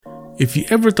If you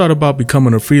ever thought about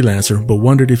becoming a freelancer but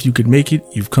wondered if you could make it,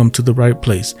 you've come to the right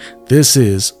place. This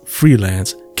is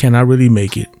Freelance. Can I Really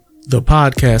Make It? The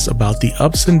podcast about the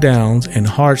ups and downs and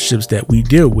hardships that we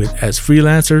deal with as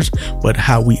freelancers, but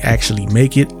how we actually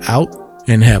make it out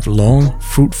and have long,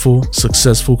 fruitful,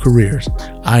 successful careers.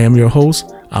 I am your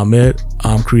host, Ahmed.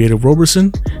 I'm Creative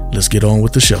Roberson. Let's get on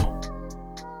with the show.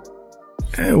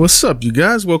 Hey, what's up, you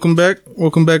guys? Welcome back.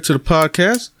 Welcome back to the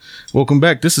podcast. Welcome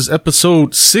back. This is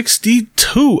episode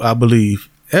 62, I believe.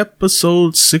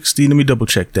 Episode 60. Let me double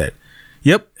check that.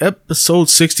 Yep, episode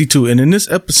 62. And in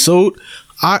this episode,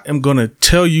 I am going to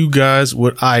tell you guys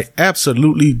what I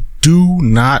absolutely do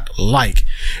not like.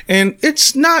 And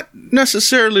it's not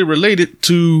necessarily related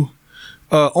to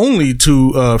only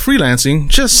to freelancing,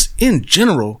 just in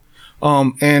general.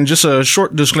 And just a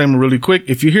short disclaimer really quick.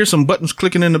 If you hear some buttons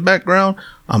clicking in the background,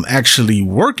 I'm actually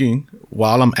working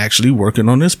while I'm actually working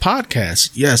on this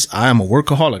podcast. Yes, I am a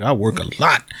workaholic. I work a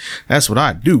lot. That's what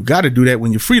I do. Got to do that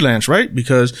when you freelance, right?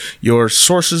 Because your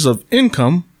sources of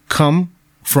income come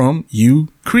from you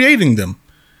creating them.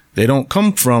 They don't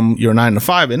come from your 9 to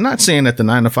 5. And not saying that the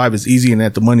 9 to 5 is easy and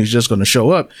that the money's just going to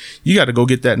show up. You got to go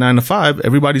get that 9 to 5.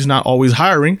 Everybody's not always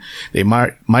hiring. They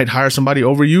might hire somebody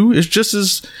over you. It's just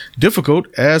as difficult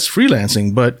as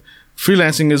freelancing, but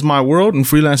freelancing is my world and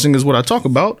freelancing is what I talk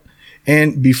about.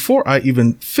 And before I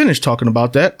even finish talking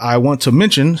about that, I want to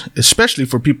mention, especially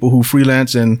for people who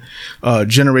freelance and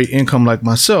generate income like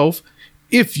myself,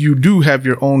 if you do have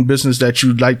your own business that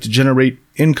you'd like to generate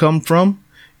income from,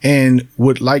 and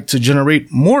would like to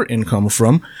generate more income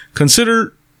from,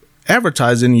 consider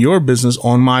advertising your business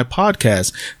on my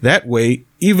podcast. That way,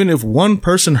 even if one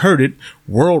person heard it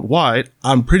worldwide,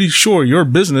 I'm pretty sure your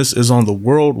business is on the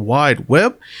World Wide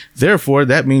Web. Therefore,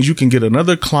 that means you can get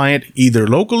another client either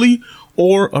locally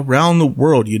or around the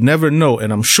world. You never know.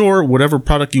 And I'm sure whatever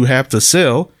product you have to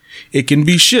sell, it can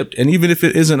be shipped. And even if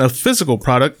it isn't a physical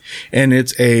product and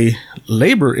it's a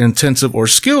labor intensive or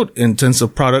skilled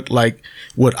intensive product, like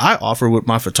what I offer with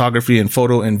my photography and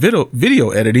photo and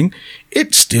video editing,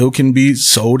 it still can be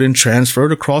sold and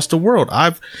transferred across the world.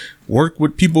 I've worked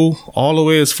with people all the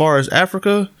way as far as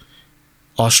Africa,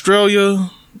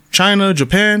 Australia, China,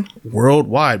 Japan,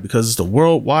 worldwide, because it's the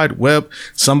World Wide Web.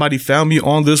 Somebody found me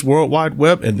on this World Wide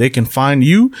Web and they can find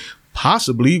you,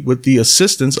 possibly with the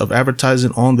assistance of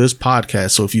advertising on this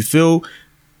podcast. So if you feel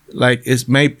like it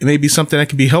may be something that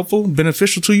can be helpful,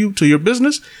 beneficial to you, to your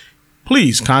business,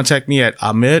 please contact me at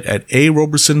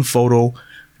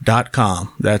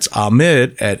ahmed@arobersonphoto.com. That's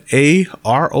Ahmed at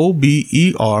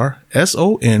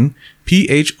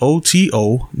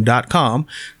arobersonphoto.com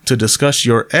to discuss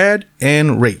your ad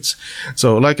and rates.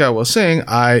 So like I was saying,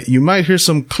 you might hear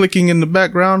some clicking in the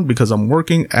background because I'm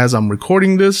working as I'm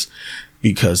recording this,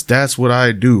 because that's what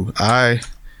I do. I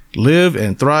live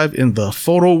and thrive in the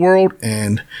photo world,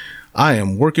 and I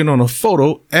am working on a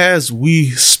photo as we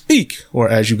speak, or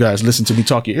as you guys listen to me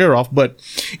talk your ear off. But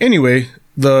anyway,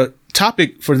 the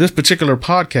topic for this particular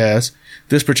podcast,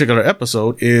 this particular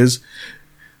episode, is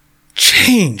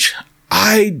change.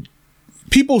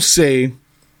 People say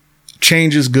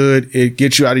change is good. It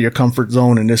gets you out of your comfort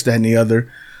zone and this, that, and the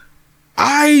other.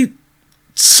 I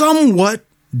somewhat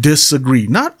disagree.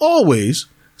 Not always,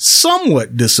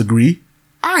 somewhat disagree.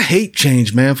 I hate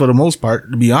change, man, for the most part,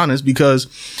 to be honest, because,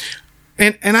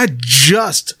 and I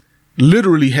just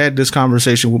literally had this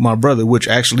conversation with my brother, which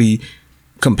actually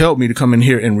compelled me to come in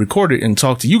here and record it and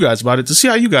talk to you guys about it to see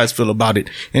how you guys feel about it.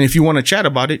 And if you want to chat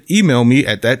about it, email me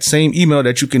at that same email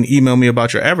that you can email me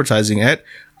about your advertising at,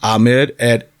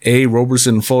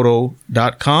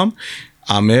 Ahmed@arobersonphoto.com.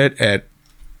 Ahmed at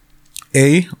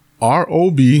AROBER.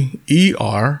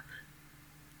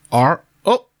 Oh,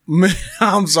 man,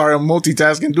 I'm sorry. I'm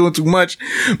multitasking, doing too much,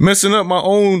 messing up my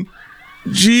own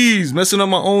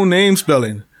name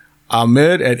spelling.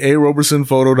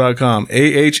 Ahmed@arobersonphoto.com.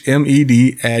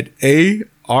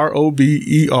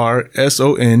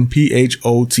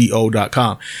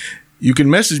 AHMED@AROBERSONPHOTO.com. You can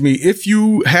message me if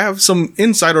you have some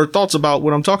insight or thoughts about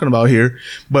what I'm talking about here.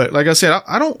 But like I said,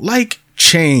 I don't like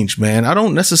change, man. I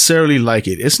don't necessarily like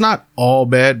it. It's not all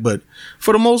bad, but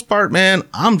for the most part, man,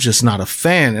 I'm just not a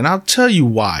fan. And I'll tell you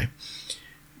why.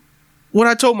 What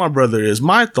I told my brother is,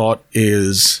 my thought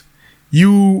is,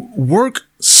 you work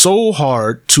so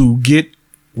hard to get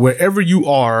wherever you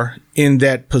are in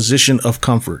that position of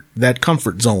comfort, that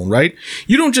comfort zone, right?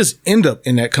 You don't just end up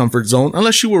in that comfort zone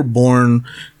unless you were born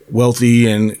wealthy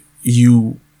and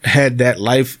you had that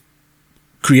life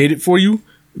created for you.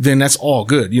 Then that's all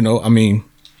good. You know, I mean,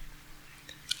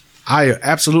 I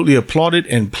absolutely applaud it.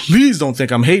 And please don't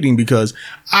think I'm hating, because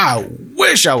I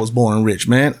wish I was born rich,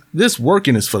 man. This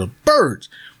working is for the birds,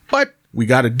 but we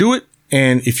got to do it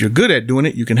And if you're good at doing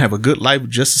it, you can have a good life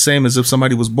just the same as if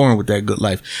somebody was born with that good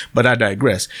life. But I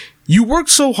digress. You work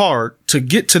so hard to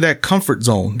get to that comfort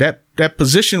zone, that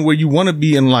position where you want to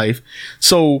be in life.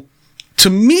 So to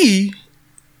me,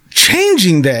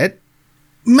 changing that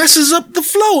messes up the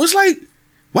flow. It's like,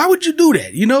 why would you do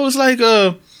that? You know, it's like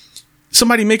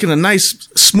somebody making a nice,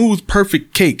 smooth,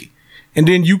 perfect cake. And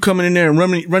then you coming in there and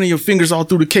running your fingers all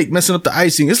through the cake, messing up the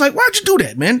icing. It's like, why'd you do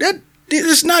that, man?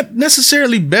 It's not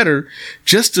necessarily better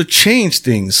just to change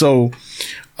things. So,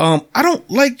 I don't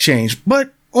like change,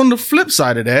 but on the flip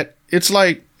side of that, it's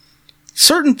like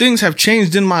certain things have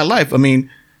changed in my life. I mean,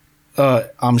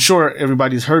 I'm sure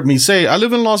everybody's heard me say, I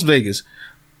live in Las Vegas.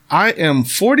 I am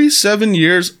 47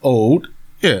 years old.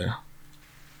 Yeah.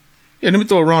 Let me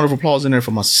throw a round of applause in there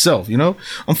for myself. You know,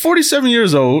 I'm 47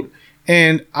 years old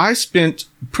and I spent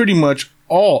pretty much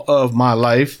all of my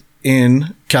life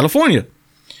in California.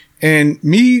 And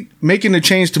me making the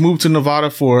change to move to Nevada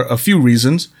for a few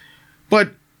reasons.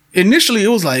 But initially it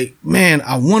was like, man,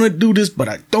 I want to do this, but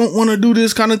I don't want to do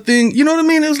this kind of thing. You know what I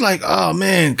mean? It was like, oh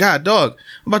man, God dog,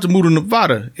 I'm about to move to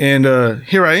Nevada. And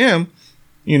here I am,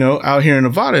 you know, out here in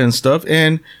Nevada and stuff.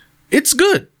 And it's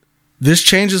good. This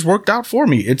change has worked out for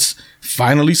me. It's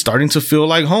finally starting to feel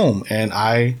like home. And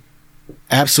I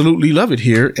absolutely love it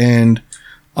here. And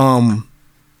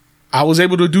I was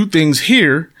able to do things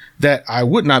here that I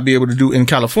would not be able to do in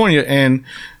California. And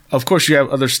of course, you have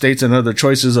other states and other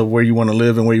choices of where you want to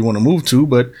live and where you want to move to.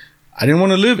 But I didn't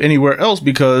want to live anywhere else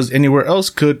because anywhere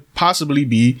else could possibly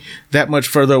be that much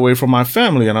further away from my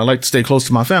family. And I like to stay close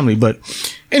to my family. But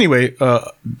anyway,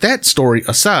 that story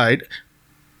aside,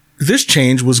 this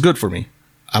change was good for me.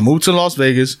 I moved to Las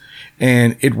Vegas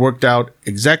and it worked out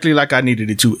exactly like I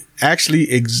needed it to. Actually,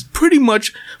 pretty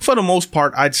much for the most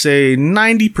part, I'd say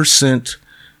 90%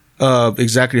 of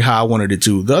exactly how I wanted it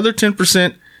to. The other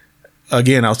 10%,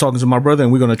 again, I was talking to my brother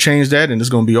and we're going to change that and it's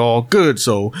going to be all good.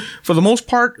 So for the most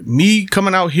part, me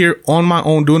coming out here on my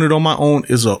own, doing it on my own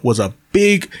was a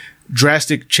big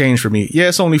drastic change for me. Yeah,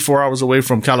 it's only 4 hours away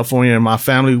from California and my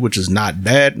family, which is not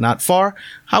bad, not far.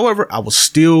 However, I was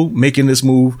still making this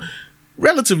move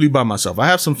relatively by myself. I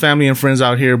have some family and friends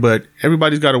out here, but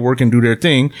everybody's got to work and do their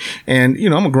thing. And, you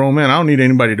know, I'm a grown man. I don't need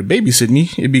anybody to babysit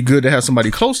me. It'd be good to have somebody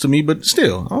close to me, but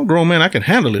still, I'm a grown man. I can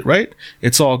handle it, right?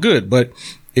 It's all good. But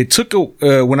it took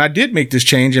when I did make this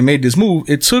change and made this move,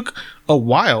 it took a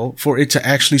while for it to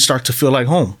actually start to feel like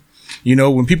home. You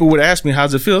know, when people would ask me,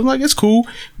 how's it feel? I'm like, it's cool.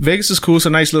 Vegas is cool. It's a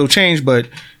nice little change, but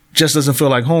just doesn't feel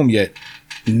like home yet.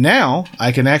 Now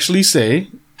I can actually say,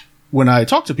 when I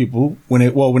talk to people,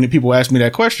 when people ask me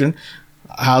that question,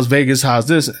 how's Vegas? How's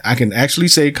this? I can actually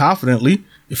say confidently,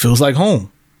 it feels like home.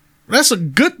 That's a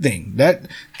good thing. That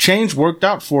change worked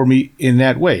out for me in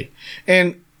that way.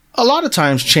 And a lot of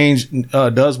times change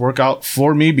does work out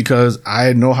for me because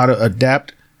I know how to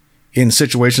adapt in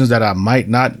situations that I might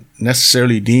not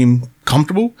necessarily deem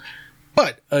comfortable.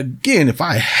 But again, if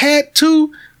I had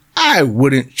to, I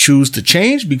wouldn't choose to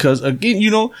change because, again, you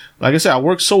know, like I said, I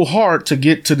worked so hard to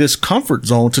get to this comfort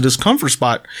zone, to this comfort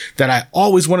spot that I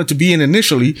always wanted to be in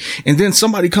initially. And then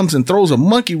somebody comes and throws a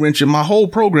monkey wrench in my whole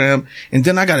program. And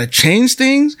then I got to change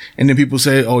things. And then people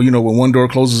say, oh, you know, when one door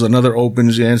closes, another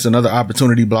opens and it's another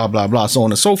opportunity, blah, blah, blah, so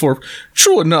on and so forth.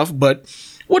 True enough. But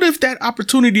what if that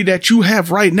opportunity that you have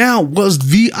right now was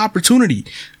the opportunity?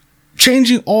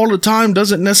 Changing all the time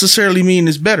doesn't necessarily mean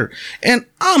it's better. And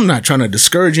I'm not trying to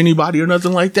discourage anybody or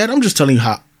nothing like that. I'm just telling you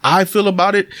how I feel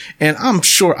about it. And I'm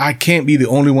sure I can't be the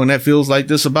only one that feels like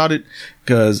this about it.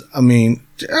 Cause I mean,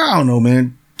 I don't know,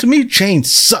 man. To me, change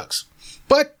sucks.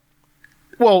 But,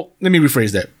 well, let me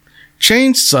rephrase that.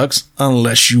 Change sucks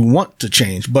unless you want to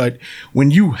change. But when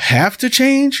you have to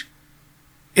change,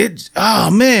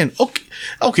 oh man.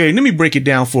 Okay. Let me break it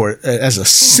down for it as a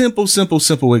simple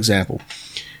example.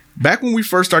 Back when we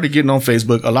first started getting on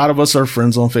Facebook, a lot of us are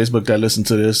friends on Facebook that listen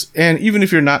to this. And even if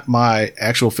you're not my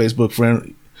actual Facebook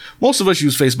friend, most of us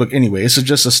use Facebook anyway. It's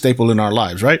just a staple in our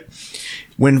lives, right?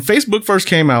 When Facebook first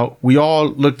came out, we all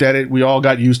looked at it. We all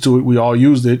got used to it. We all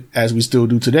used it as we still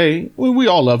do today. We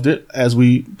all loved it as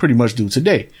we pretty much do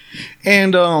today.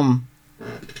 And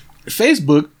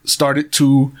Facebook started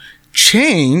to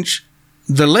change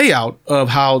the layout of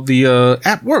how the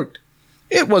app worked.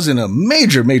 It wasn't a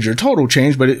major total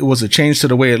change, but it was a change to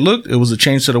the way it looked. It was a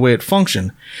change to the way it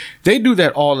functioned. They do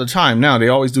that all the time now. They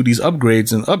always do these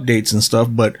upgrades and updates and stuff.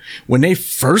 But when they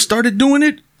first started doing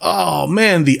it, oh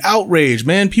man, the outrage,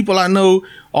 man. People I know,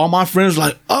 all my friends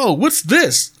like, oh, what's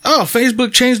this? Oh,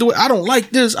 Facebook changed the way. I don't like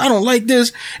this. I don't like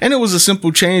this. And it was a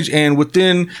simple change. And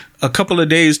within a couple of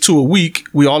days to a week,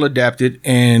 we all adapted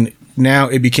and now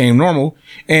it became normal.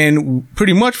 And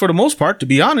pretty much for the most part, to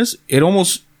be honest, it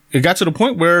got to the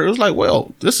point where it was like,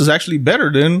 well, this is actually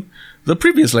better than the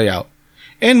previous layout.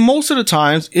 And most of the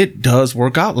times it does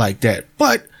work out like that.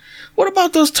 But what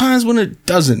about those times when it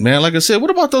doesn't, man? Like I said,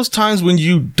 what about those times when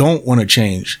you don't want to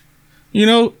change? You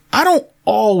know, I don't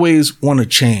always want to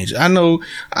change. I know,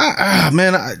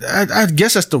 I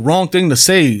guess that's the wrong thing to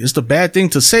say. It's the bad thing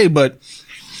to say, but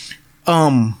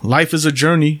life is a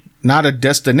journey, not a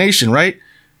destination, right?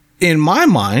 In my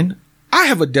mind, I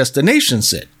have a destination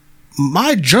set.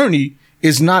 My journey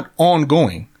is not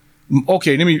ongoing.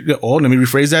 Okay, let me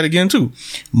rephrase that again too.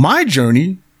 My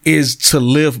journey is to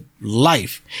live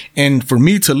life. And for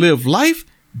me to live life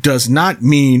does not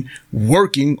mean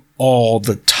working all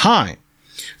the time.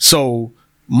 So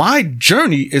my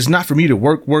journey is not for me to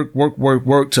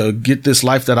work to get this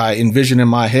life that I envision in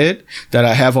my head, that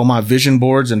I have on my vision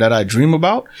boards and that I dream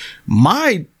about.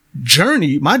 My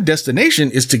journey, my destination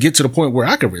is to get to the point where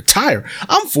I can retire.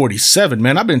 I'm 47,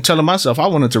 man. I've been telling myself I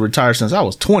wanted to retire since I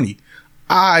was 20.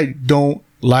 I don't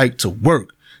like to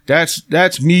work.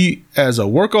 That's me as a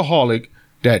workaholic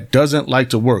that doesn't like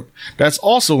to work. That's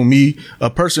also me, a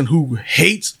person who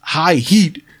hates high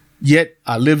heat, yet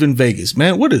I live in Vegas.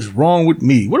 Man, what is wrong with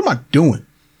me? What am I doing?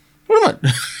 What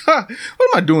am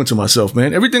I doing to myself,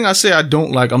 man? Everything I say I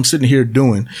don't like, I'm sitting here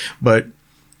doing. But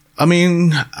I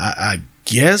mean, I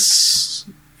guess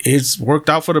it's worked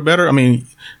out for the better. I mean,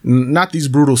 not these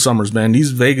brutal summers, man.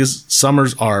 These Vegas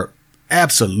summers are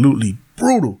absolutely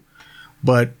brutal.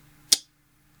 But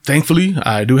thankfully,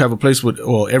 I do have a place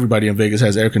everybody in Vegas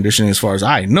has air conditioning as far as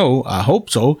I know. I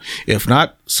hope so. If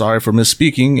not, sorry for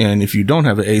misspeaking. And if you don't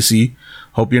have an AC,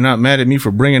 hope you're not mad at me for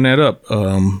bringing that up.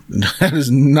 That is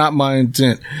not my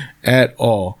intent at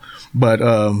all. But,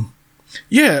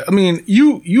 yeah, I mean,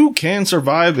 you can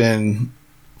survive and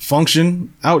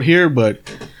function out here, but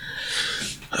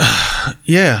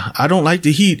yeah, I don't like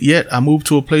the heat, yet I moved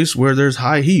to a place where there's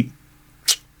high heat.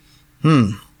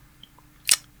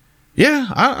 Yeah,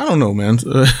 I don't know, man.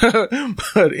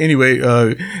 But anyway,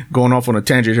 going off on a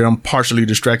tangent here, I'm partially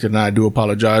distracted and I do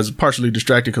apologize. Partially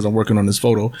distracted because I'm working on this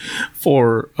photo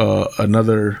for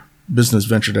another business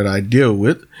venture that I deal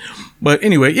with. But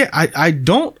anyway, yeah, I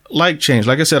don't like change.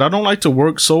 Like I said, I don't like to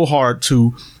work so hard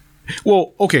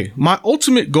my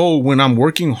ultimate goal when I'm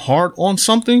working hard on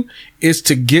something is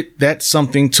to get that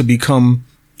something to become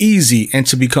easy and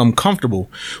to become comfortable.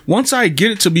 Once I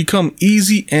get it to become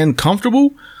easy and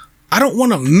comfortable, I don't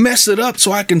want to mess it up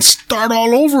so I can start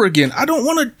all over again. I don't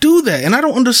want to do that. And I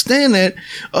don't understand that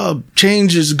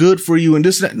change is good for you and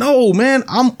this and that. No, man,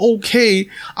 I'm okay.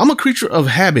 I'm a creature of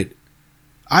habit.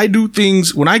 I do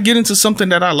things when I get into something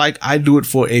that I like. I do it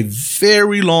for a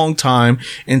very long time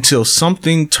until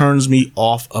something turns me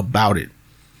off about it.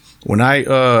 When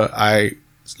I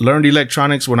learned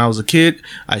electronics when I was a kid,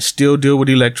 I still deal with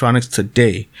electronics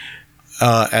today.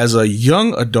 As a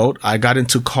young adult, I got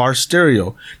into car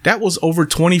stereo. That was over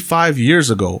 25 years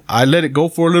ago. I let it go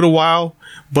for a little while,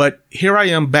 but here I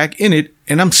am back in it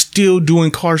and I'm still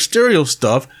doing car stereo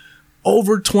stuff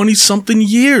over 20 something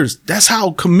years. That's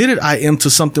how committed I am to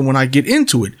something when I get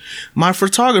into it. My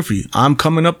photography, I'm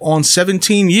coming up on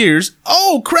 17 years.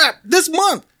 Oh crap, this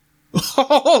month.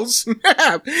 Oh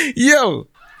snap. Yo.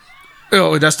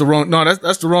 Oh, that's the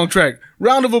wrong track.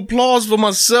 Round of applause for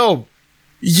myself.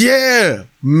 Yeah.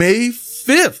 May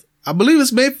 5th. I believe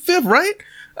it's May 5th, right?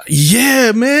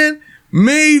 Yeah, man.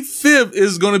 May 5th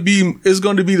is going to be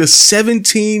the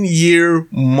 17-year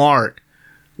mark.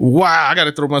 Wow, I got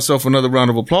to throw myself another round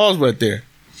of applause right there.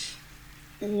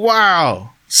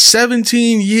 Wow,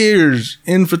 17 years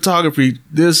in photography.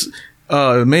 This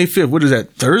May 5th, what is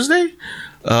that, Thursday?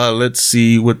 Let's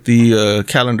see what the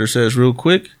calendar says real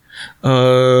quick.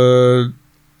 May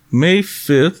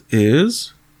 5th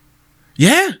is,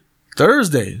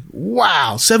 Thursday.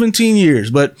 Wow, 17 years.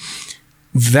 But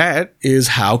that is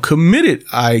how committed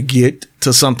I get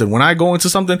to something. When I go into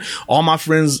something, all my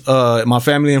friends, my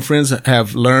family and friends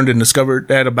have learned and discovered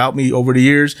that about me over the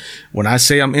years. When I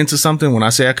say I'm into something, when I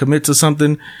say I commit to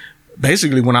something,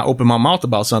 basically when I open my mouth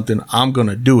about something, I'm going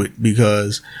to do it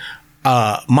because,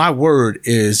 my word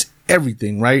is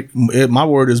everything, right? My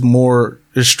word is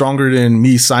stronger than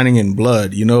me signing in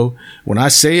blood. You know, when I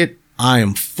say it, I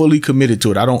am fully committed to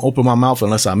it. I don't open my mouth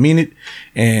unless I mean it.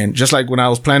 And just like when I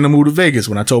was planning to move to Vegas,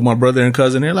 when I told my brother and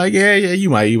cousin, they're like, yeah, you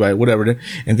might, whatever.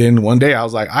 And then one day I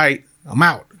was like, all right, I'm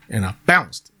out. And I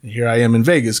bounced. And here I am in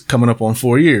Vegas coming up on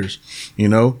 4 years, you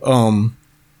know?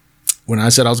 when I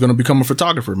said I was going to become a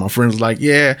photographer, my friend was like,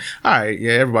 yeah, all right.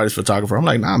 Yeah, everybody's a photographer. I'm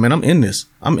like, nah, man, I'm in this.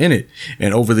 I'm in it.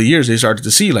 And over the years, they started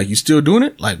to see, like, you still doing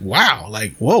it? Like, wow,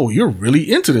 like, whoa, you're really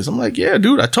into this. I'm like, yeah,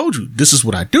 dude, I told you, this is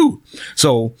what I do.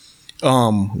 So,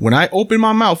 when I open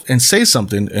my mouth and say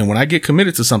something, and when I get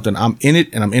committed to something, I'm in it,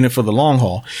 and I'm in it for the long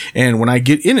haul. And when I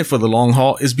get in it for the long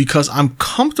haul, is because I'm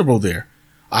comfortable there.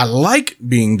 I like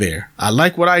being there. I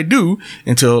like what I do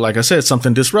until, like I said,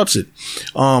 something disrupts it.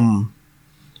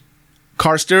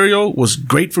 Car stereo was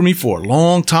great for me for a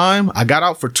long time. I got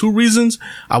out for two reasons.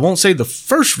 I won't say the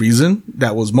first reason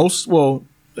that was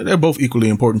they're both equally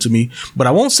important to me, but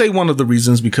I won't say one of the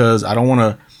reasons because I don't want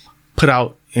to put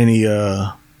out any,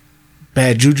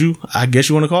 bad juju, I guess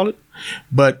you want to call it.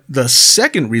 But the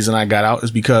second reason I got out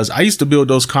is because I used to build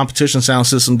those competition sound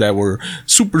systems that were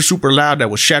super, super loud, that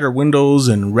would shatter windows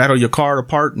and rattle your car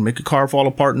apart and make your car fall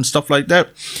apart and stuff like that.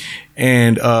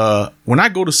 And when I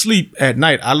go to sleep at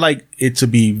night, I like it to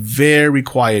be very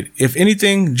quiet. If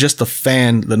anything, just the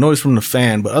fan, the noise from the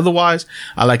fan. But otherwise,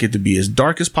 I like it to be as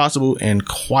dark as possible and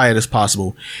quiet as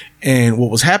possible. And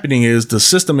what was happening is the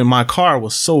system in my car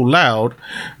was so loud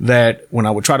that when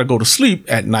I would try to go to sleep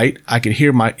at night, I could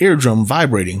hear my eardrum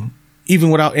vibrating, even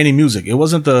without any music. It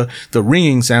wasn't the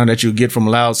ringing sound that you get from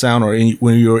loud sound or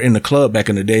when you were in the club back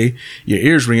in the day, your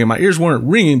ears ringing. My ears weren't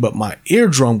ringing, but my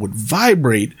eardrum would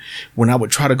vibrate when I would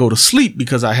try to go to sleep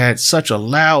because I had such a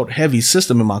loud, heavy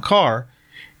system in my car.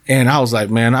 And I was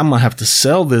like, man, I'm going to have to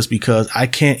sell this because I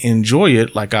can't enjoy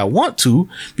it like I want to,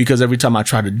 because every time I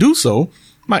try to do so,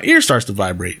 my ear starts to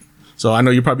vibrate. So I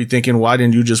know you're probably thinking, why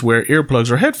didn't you just wear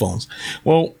earplugs or headphones?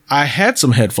 Well, I had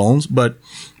some headphones, but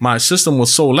my system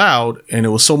was so loud and it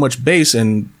was so much bass,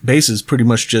 and bass is pretty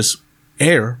much just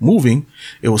air moving.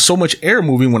 It was so much air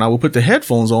moving when I would put the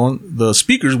headphones on, the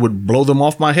speakers would blow them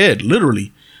off my head,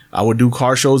 literally. I would do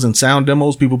car shows and sound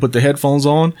demos. People put the headphones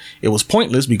on. It was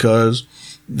pointless because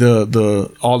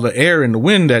all the air and the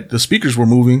wind that the speakers were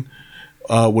moving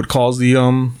would cause the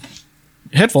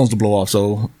headphones to blow off.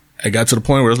 So I got to the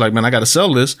point where it's like, man, I got to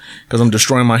sell this because I'm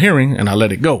destroying my hearing, and I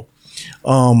let it go.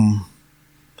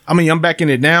 I mean, I'm back in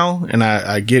it now, and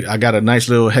I got a nice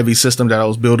little heavy system that I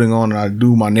was building on, and I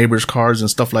do my neighbors' cars and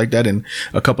stuff like that. And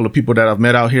a couple of people that I've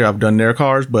met out here, I've done their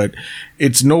cars, but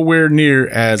it's nowhere near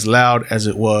as loud as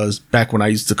it was back when I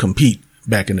used to compete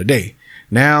back in the day.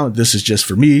 Now this is just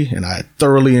for me, and I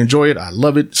thoroughly enjoy it. I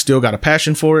love it. Still got a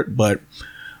passion for it, but,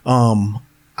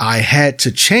 I had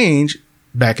to change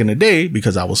back in the day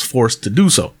because I was forced to do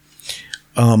so.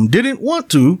 Didn't want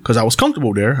to because I was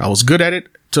comfortable there. I was good at it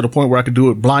to the point where I could do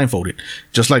it blindfolded,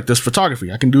 just like this photography.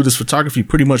 I can do this photography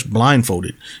pretty much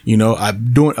blindfolded. You know,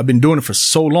 I've been doing it for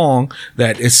so long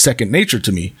that it's second nature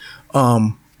to me.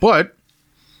 But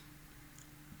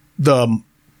the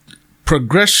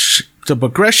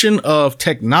progression of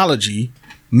technology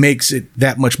makes it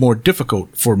that much more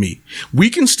difficult for me. We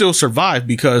can still survive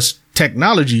because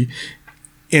technology,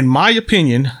 in my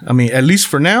opinion, I mean, at least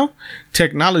for now,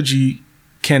 technology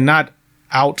cannot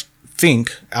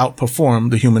outperform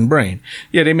the human brain.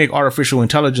 Yeah, they make artificial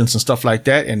intelligence and stuff like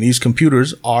that, and these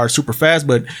computers are super fast,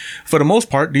 but for the most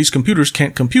part, these computers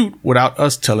can't compute without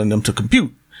us telling them to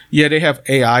compute. Yeah, they have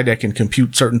AI that can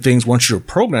compute certain things once you're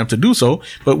programmed to do so,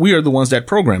 but we are the ones that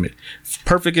program it.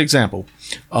 Perfect example.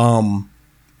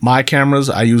 My cameras,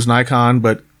 I use Nikon,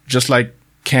 but just like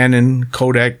Canon,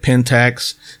 Kodak,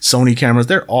 Pentax, Sony cameras,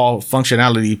 they're all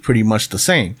functionality pretty much the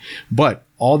same. But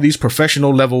all these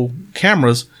professional level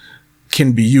cameras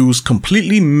can be used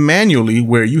completely manually,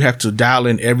 where you have to dial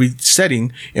in every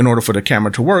setting in order for the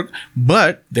camera to work.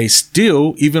 But they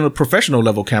still, even the professional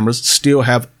level cameras still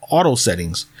have auto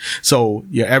settings. So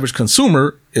your average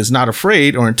consumer is not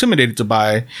afraid or intimidated to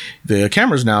buy the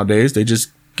cameras nowadays. They just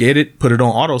get it, put it on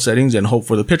auto settings, and hope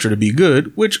for the picture to be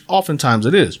good, which oftentimes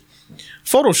it is.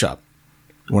 Photoshop.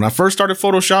 When I first started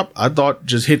Photoshop, I thought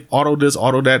just hit auto this,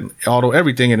 auto that, auto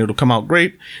everything, and it'll come out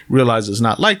great. Realize it's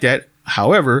not like that.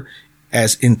 However,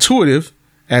 as intuitive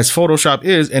as Photoshop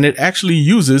is, and it actually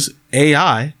uses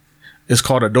AI, it's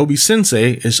called Adobe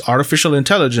Sensei. It's artificial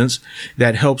intelligence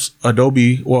that helps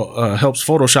helps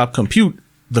Photoshop compute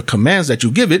the commands that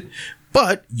you give it,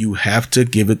 but you have to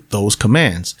give it those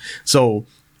commands. So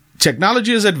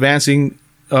technology is advancing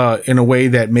in a way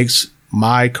that makes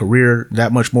my career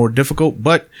that much more difficult,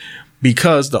 but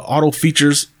because the auto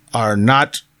features are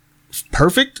not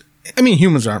perfect, I mean,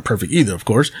 humans aren't perfect either, of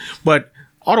course, but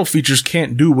auto features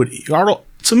can't do what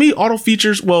auto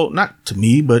features, well, not to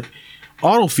me, but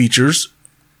auto features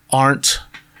aren't,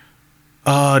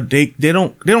 they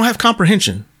don't have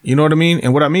comprehension. You know what I mean?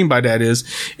 And what I mean by that is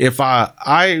if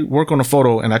I work on a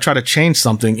photo and I try to change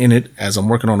something in it, as I'm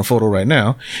working on a photo right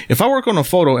now, if I work on a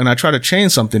photo and I try to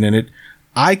change something in it,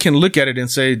 I can look at it and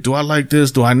say, do I like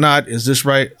this? Do I not? Is this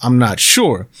right? I'm not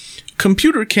sure.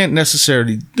 Computer can't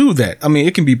necessarily do that. I mean,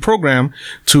 it can be programmed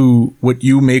to what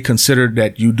you may consider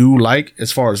that you do like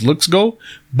as far as looks go,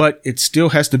 but it still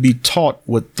has to be taught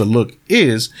what the look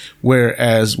is.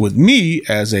 Whereas with me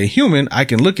as a human, I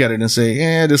can look at it and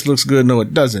say, this looks good. No,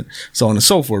 it doesn't. So on and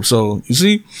so forth. So you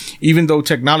see, even though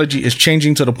technology is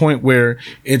changing to the point where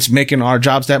it's making our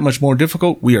jobs that much more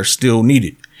difficult, we are still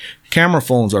needed. Camera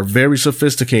phones are very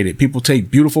sophisticated. People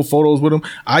take beautiful photos with them.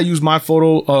 I use my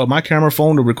camera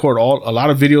phone to record a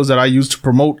lot of videos that I use to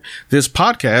promote this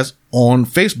podcast on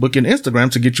Facebook and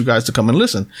Instagram to get you guys to come and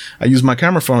listen. I use my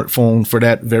camera phone for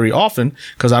that very often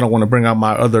because I don't want to bring out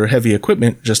my other heavy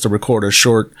equipment just to record a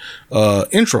short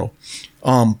intro.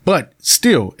 But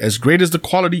still, as great as the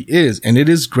quality is, and it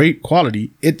is great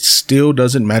quality, it still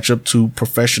doesn't match up to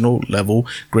professional level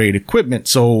grade equipment.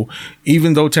 So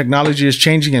even though technology is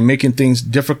changing and making things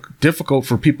difficult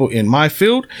for people in my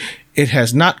field, it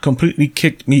has not completely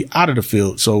kicked me out of the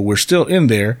field. So we're still in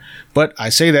there. But I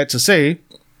say that to say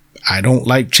I don't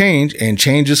like change, and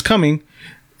change is coming,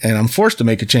 and I'm forced to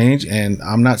make a change. And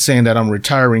I'm not saying that I'm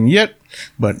retiring yet,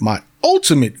 but my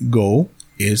ultimate goal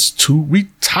is to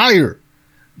retire.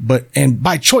 And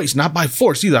by choice, not by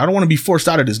force either. I don't want to be forced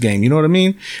out of this game. You know what I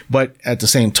mean? But at the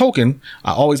same token,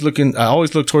 I always look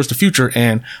towards the future,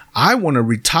 and I want to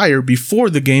retire before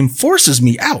the game forces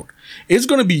me out. It's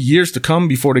going to be years to come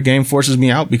before the game forces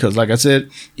me out because, like I said,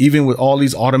 even with all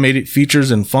these automated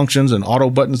features and functions and auto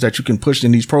buttons that you can push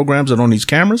in these programs and on these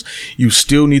cameras, you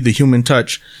still need the human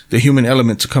touch, the human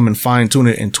element to come and fine tune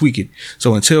it and tweak it.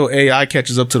 So until AI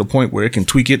catches up to the point where it can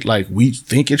tweak it like we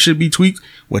think it should be tweaked,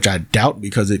 which I doubt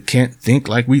because it can't think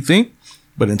like we think.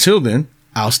 But until then,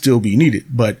 I'll still be needed.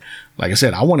 But like I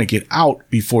said, I want to get out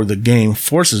before the game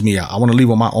forces me out. I want to leave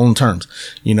on my own terms.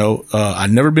 You know,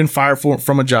 I've never been fired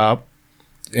from a job.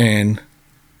 And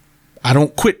I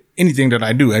don't quit anything that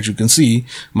I do. As you can see,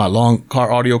 my long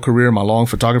car audio career, my long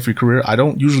photography career, I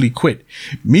don't usually quit.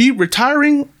 Me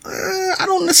retiring, I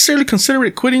don't necessarily consider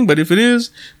it quitting, but if it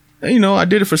is, you know, I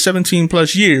did it for 17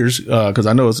 plus years, cause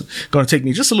I know it's going to take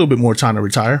me just a little bit more time to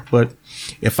retire. But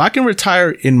if I can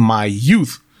retire in my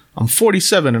youth, I'm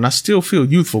 47 and I still feel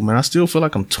youthful, man. I still feel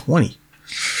like I'm 20.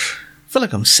 I feel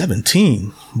like I'm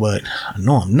 17, but I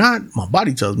know I'm not. My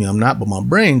body tells me I'm not, but my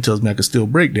brain tells me I can still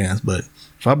break dance. But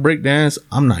if I break dance,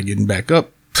 I'm not getting back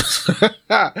up.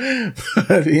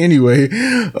 But anyway,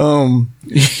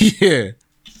 yeah,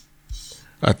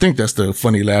 I think that's the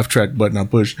funny laugh track button I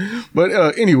push.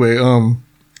 But anyway,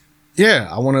 yeah,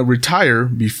 I want to retire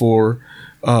before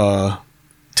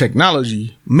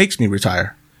technology makes me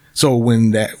retire. So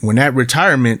when that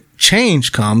retirement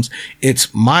change comes,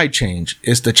 it's my change.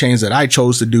 It's the change that I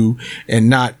chose to do and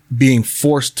not being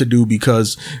forced to do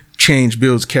because change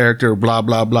builds character, blah,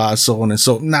 blah, blah, so on and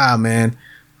so. Nah, man,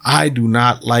 I do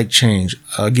not like change.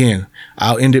 Again,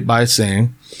 I'll end it by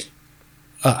saying,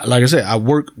 like I said, I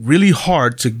work really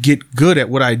hard to get good at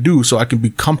what I do so I can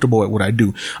be comfortable at what I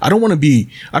do. I don't want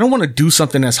to do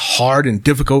something that's hard and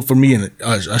difficult for me and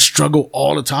a struggle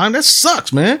all the time. That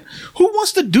sucks, man. Who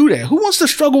wants to do that? Who wants to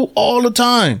struggle all the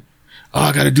time? Oh,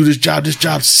 I got to do this job. This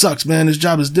job sucks, man. This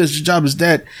job is this job is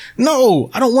that. No,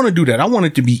 I don't want to do that. I want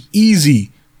it to be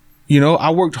easy. You know, I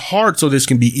worked hard so this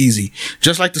can be easy.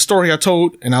 Just like the story I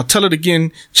told, and I'll tell it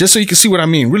again just so you can see what I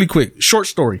mean. Really quick, short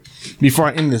story before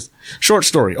I end this. Short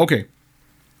story. Okay.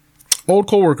 Old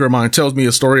coworker of mine tells me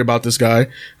a story about this guy,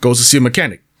 goes to see a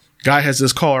mechanic. Guy has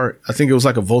this car. I think it was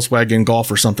like a Volkswagen Golf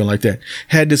or something like that.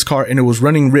 Had this car and it was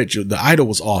running rich. The idle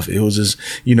was off. It was just,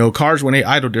 you know, cars when they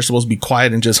idle, they're supposed to be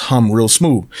quiet and just hum real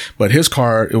smooth. But his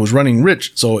car, it was running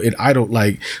rich. So it idled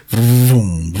like,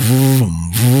 vroom,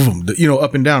 vroom, vroom, you know,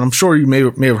 up and down. I'm sure you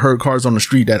may have heard cars on the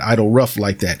street that idle rough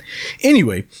like that.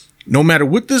 Anyway, no matter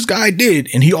what this guy did,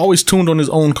 and he always tuned on his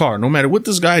own car, no matter what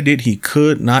this guy did, he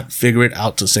could not figure it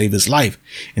out to save his life.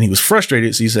 And he was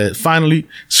frustrated. So he said, finally,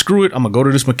 screw it. I'm going to go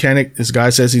to this mechanic. This guy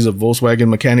says he's a Volkswagen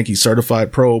mechanic. He's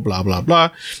certified pro, blah, blah,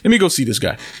 blah. Let me go see this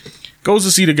guy. Goes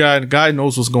to see the guy. The guy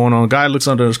knows what's going on. Guy looks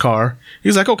under his car.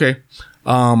 He's like, okay,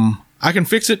 I can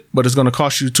fix it, but it's going to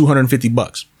cost you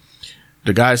 $250.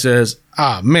 The guy says,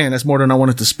 man, that's more than I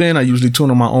wanted to spend. I usually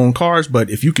tune on my own cars, but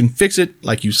if you can fix it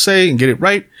like you say and get it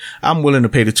right, I'm willing to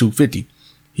pay the $250.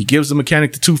 He gives the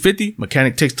mechanic the $250.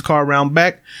 Mechanic takes the car around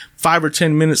back. 5 or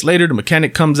 10 minutes later, the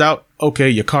mechanic comes out. Okay,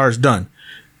 your car's done.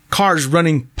 Car's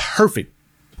running perfect.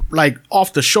 Like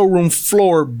off the showroom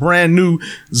floor, brand new,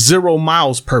 0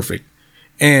 miles perfect.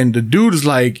 And the dude is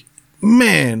like,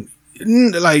 man,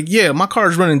 like, yeah, my car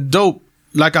is running dope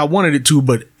like I wanted it to,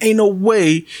 but ain't no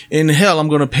way in hell I'm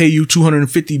going to pay you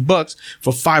 $250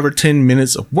 for 5 or 10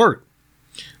 minutes of work.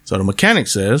 So the mechanic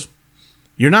says,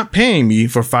 you're not paying me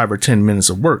for 5 or 10 minutes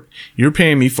of work. You're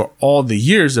paying me for all the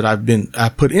years that I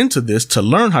put into this to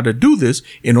learn how to do this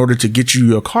in order to get you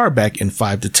your car back in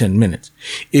 5 to 10 minutes.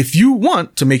 If you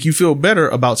want to make you feel better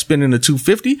about spending the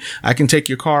 $250, I can take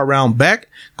your car around back,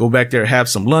 go back there, have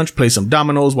some lunch, play some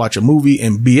dominoes, watch a movie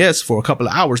and BS for a couple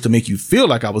of hours to make you feel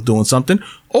like I was doing something.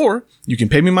 Or you can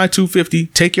pay me my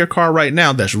 $250, take your car right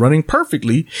now that's running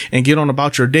perfectly and get on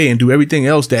about your day and do everything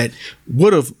else that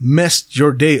would have messed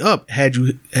your day up had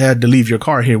you had to leave your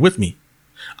car here with me.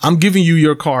 I'm giving you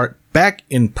your car back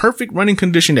in perfect running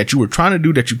condition that you were trying to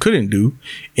do that you couldn't do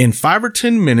in 5 or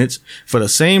 10 minutes for the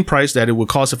same price that it would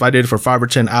cost if I did it for 5 or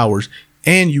 10 hours,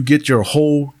 and you get your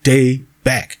whole day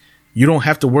back. You don't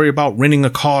have to worry about renting a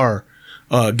car,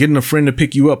 getting a friend to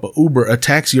pick you up, a Uber, a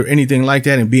taxi, or anything like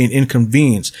that and being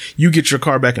inconvenienced. You get your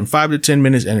car back in 5 to 10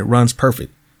 minutes and it runs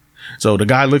perfect. So the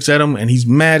guy looks at him and he's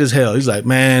mad as hell. He's like,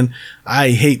 man,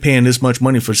 I hate paying this much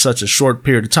money for such a short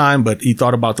period of time. But he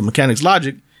thought about the mechanic's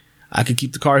logic. I could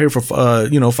keep the car here for,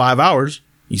 5 hours.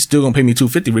 He's still going to pay me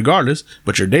 $250 regardless,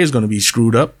 but your day is going to be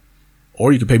screwed up.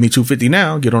 Or you can pay me $250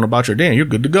 now, get on about your day and you're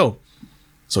good to go.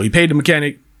 So he paid the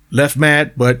mechanic, left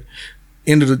mad, but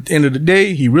end of the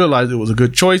day, he realized it was a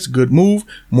good choice, good move.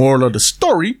 Moral of the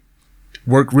story,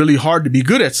 work really hard to be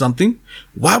good at something.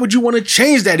 Why would you want to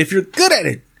change that if you're good at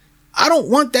it? I don't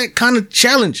want that kind of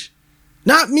challenge.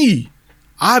 Not me.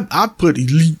 I put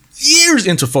years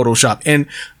into Photoshop. And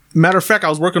matter of fact, I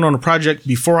was working on a project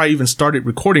before I even started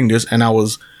recording this. And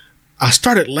I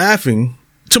started laughing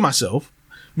to myself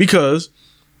because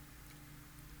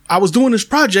I was doing this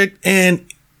project and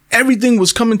everything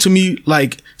was coming to me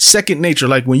like second nature.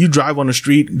 Like when you drive on the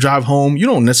street, drive home, you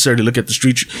don't necessarily look at the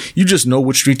street. You just know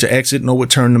which street to exit, know what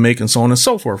turn to make, and so on and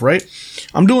so forth, right?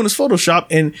 I'm doing this Photoshop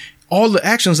and all the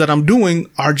actions that I'm doing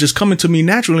are just coming to me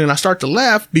naturally. And I start to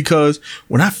laugh because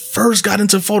when I first got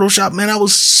into Photoshop, man, I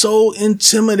was so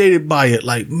intimidated by it.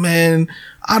 Like, man,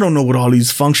 I don't know what all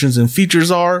these functions and features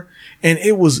are. And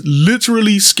it was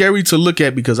literally scary to look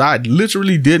at because I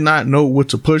literally did not know what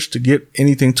to push to get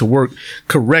anything to work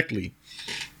correctly.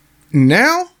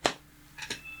 Now,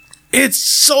 it's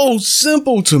so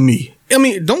simple to me. I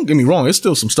mean, don't get me wrong. It's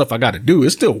still some stuff I got to do.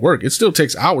 It still work. It still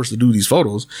takes hours to do these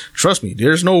photos. Trust me.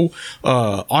 There's no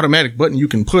automatic button you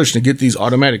can push to get these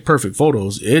automatic perfect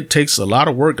photos. It takes a lot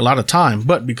of work, a lot of time.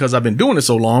 But because I've been doing it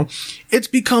so long, it's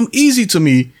become easy to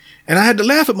me. And I had to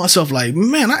laugh at myself like,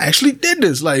 man, I actually did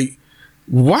this. Like,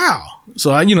 wow.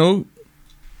 So I,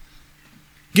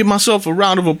 give myself a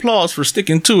round of applause for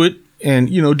sticking to it and,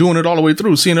 doing it all the way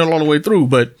through, seeing it all the way through.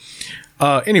 But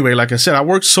anyway, like I said, I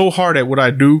work so hard at what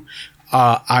I do.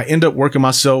 I end up working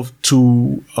myself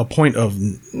to a point of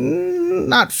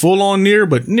not full on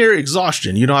but near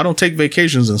exhaustion. I don't take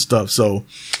vacations and stuff. So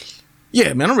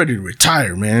yeah, man, I'm ready to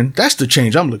retire, man. That's the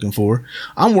change I'm looking for.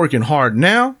 I'm working hard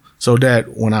now so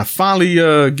that when I finally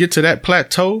get to that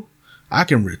plateau, I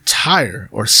can retire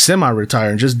or semi-retire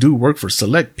and just do work for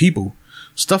select people.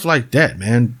 Stuff like that,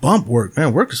 man. Bump work,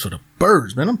 man. Work is for the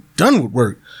birds, man. I'm done with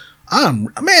work. And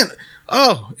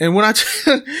when I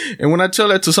tell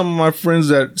that to some of my friends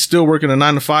that still work in a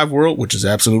 9-to-5 world, which is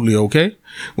absolutely okay.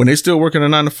 When they still work in a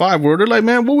 9-to-5 world, they're like,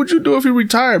 man, what would you do if you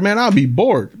retired? Man, I'll be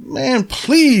bored. Man,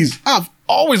 please. I've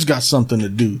always got something to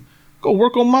do. Go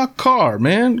work on my car,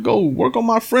 man. Go work on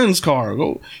my friend's car.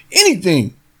 Go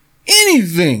anything.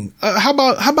 How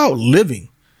about living?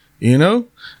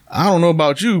 I don't know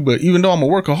about you, but even though I'm a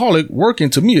workaholic, working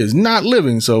to me is not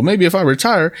living. So maybe if I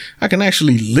retire, I can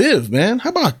actually live, man. How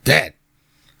about that?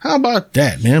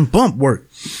 Man? Bump work.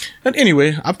 And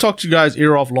anyway, I've talked you guys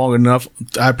ear off long enough.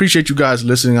 I appreciate you guys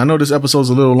listening. I know this episode's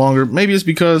a little longer. Maybe it's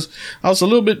because I was a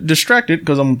little bit distracted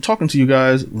because I'm talking to you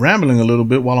guys, rambling a little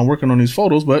bit while I'm working on these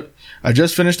photos, but I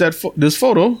just finished this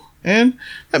photo. And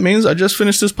that means I just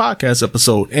finished this podcast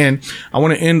episode. And I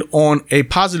want to end on a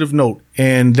positive note.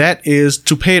 And that is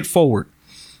to pay it forward.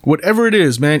 Whatever it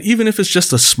is, man, even if it's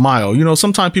just a smile.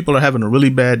 Sometimes people are having a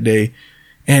really bad day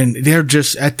and they're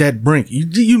just at that brink.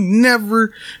 You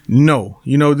never know.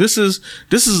 This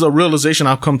is a realization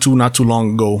I've come to not too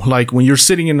long ago. Like when you're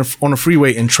sitting on a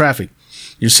freeway in traffic.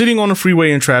 You're sitting on a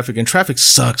freeway in traffic and traffic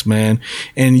sucks, man.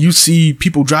 And you see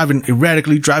people driving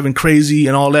erratically, driving crazy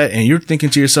and all that. And you're thinking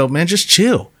to yourself, man, just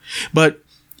chill. But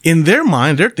in their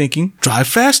mind, they're thinking drive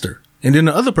faster. And in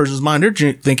the other person's mind,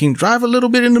 they're thinking drive a little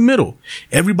bit in the middle.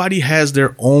 Everybody has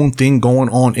their own thing going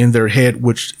on in their head,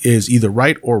 which is either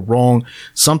right or wrong.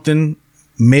 Something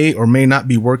may or may not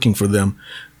be working for them.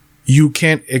 you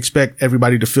can't expect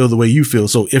everybody to feel the way you feel.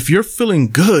 So if you're feeling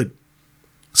good,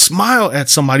 smile at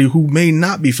somebody who may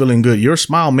not be feeling good. Your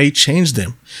smile may change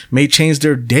them, may change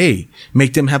their day,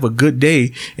 make them have a good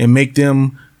day, and make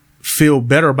them feel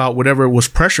better about whatever was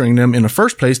pressuring them in the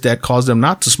first place that caused them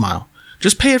not to smile.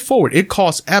 Just pay it forward. It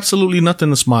costs absolutely nothing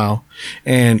to smile.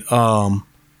 And,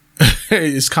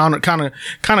 it's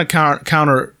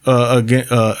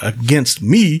against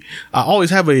me. I always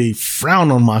have a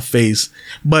frown on my face,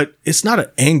 but it's not an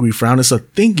angry frown. It's a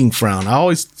thinking frown. I'm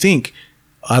always thinking,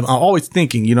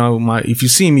 if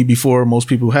you've seen me before, most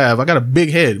people have, I got a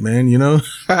big head, man,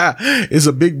 it's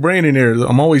a big brain in there.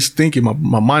 I'm always thinking,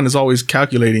 my mind is always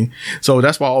calculating. So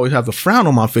that's why I always have the frown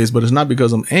on my face, but it's not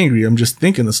because I'm angry. I'm just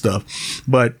thinking of stuff.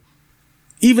 But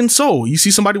even so, you see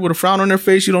somebody with a frown on their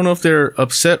face, you don't know if they're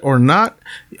upset or not.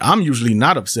 I'm usually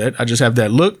not upset. I just have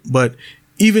that look. But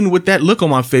even with that look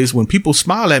on my face, when people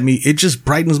smile at me, it just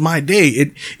brightens my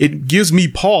day. It gives me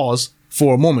pause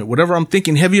for a moment. Whatever I'm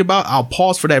thinking heavy about, I'll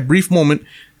pause for that brief moment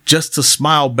just to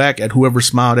smile back at whoever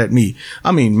smiled at me.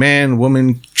 I mean, man,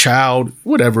 woman, child,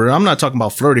 whatever. I'm not talking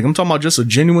about flirting. I'm talking about just a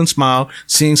genuine smile,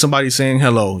 seeing somebody saying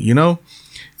hello,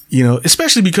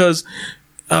 especially because,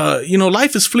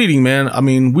 life is fleeting, man. I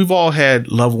mean, we've all had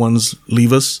loved ones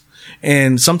leave us,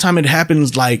 and sometimes it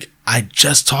happens like I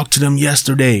just talked to them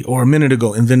yesterday or a minute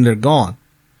ago and then they're gone,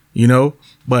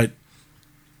 but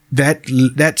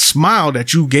that smile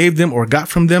that you gave them or got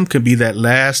from them could be that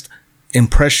last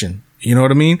impression. You know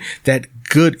what I mean? That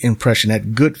good impression,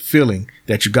 that good feeling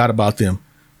that you got about them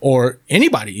or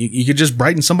anybody. You could just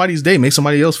brighten somebody's day, make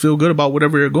somebody else feel good about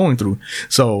whatever you're going through.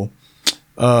 So,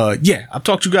 I've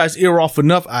talked you guys' ear off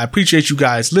enough. I appreciate you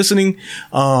guys listening.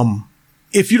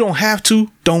 If you don't have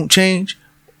to, don't change.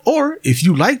 Or if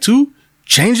you like to,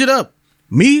 change it up.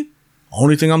 Me,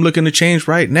 only thing I'm looking to change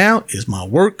right now is my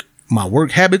work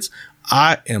habits.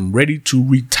 I am ready to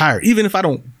retire. Even if I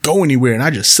don't go anywhere and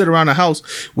I just sit around the house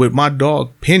with my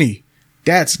dog Penny,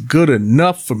 that's good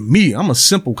enough for me. I'm a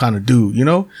simple kind of dude,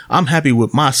 I'm happy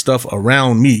with my stuff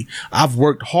around me. I've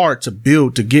worked hard to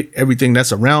get everything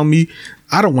that's around me.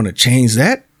 I don't want to change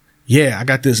that. Yeah, I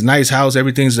got this nice house.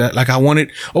 Everything's like I want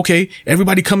it. Okay,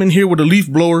 everybody come in here with a leaf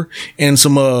blower and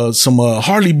some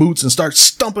Harley boots and start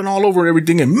stumping all over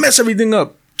everything and mess everything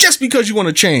up just because you want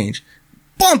to change.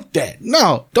 Bump that.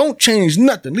 No, don't change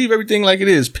nothing. Leave everything like it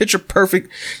is. Picture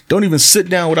perfect. Don't even sit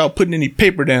down without putting any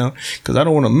paper down because I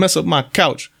don't want to mess up my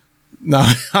couch.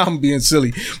 No, I'm being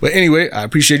silly. But anyway, I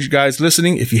appreciate you guys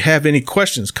listening. If you have any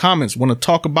questions, comments, want to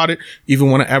talk about it, even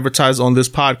want to advertise on this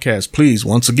podcast, please,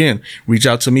 once again, reach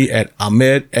out to me at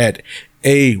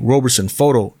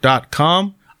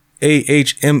ahmed@arobersonphoto.com,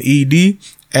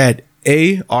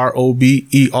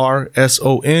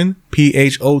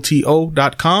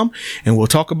 AHMED@AROBERSONPHOTO.com, and we'll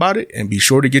talk about it and be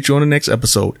sure to get you on the next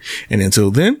episode. And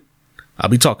until then, I'll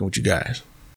be talking with you guys.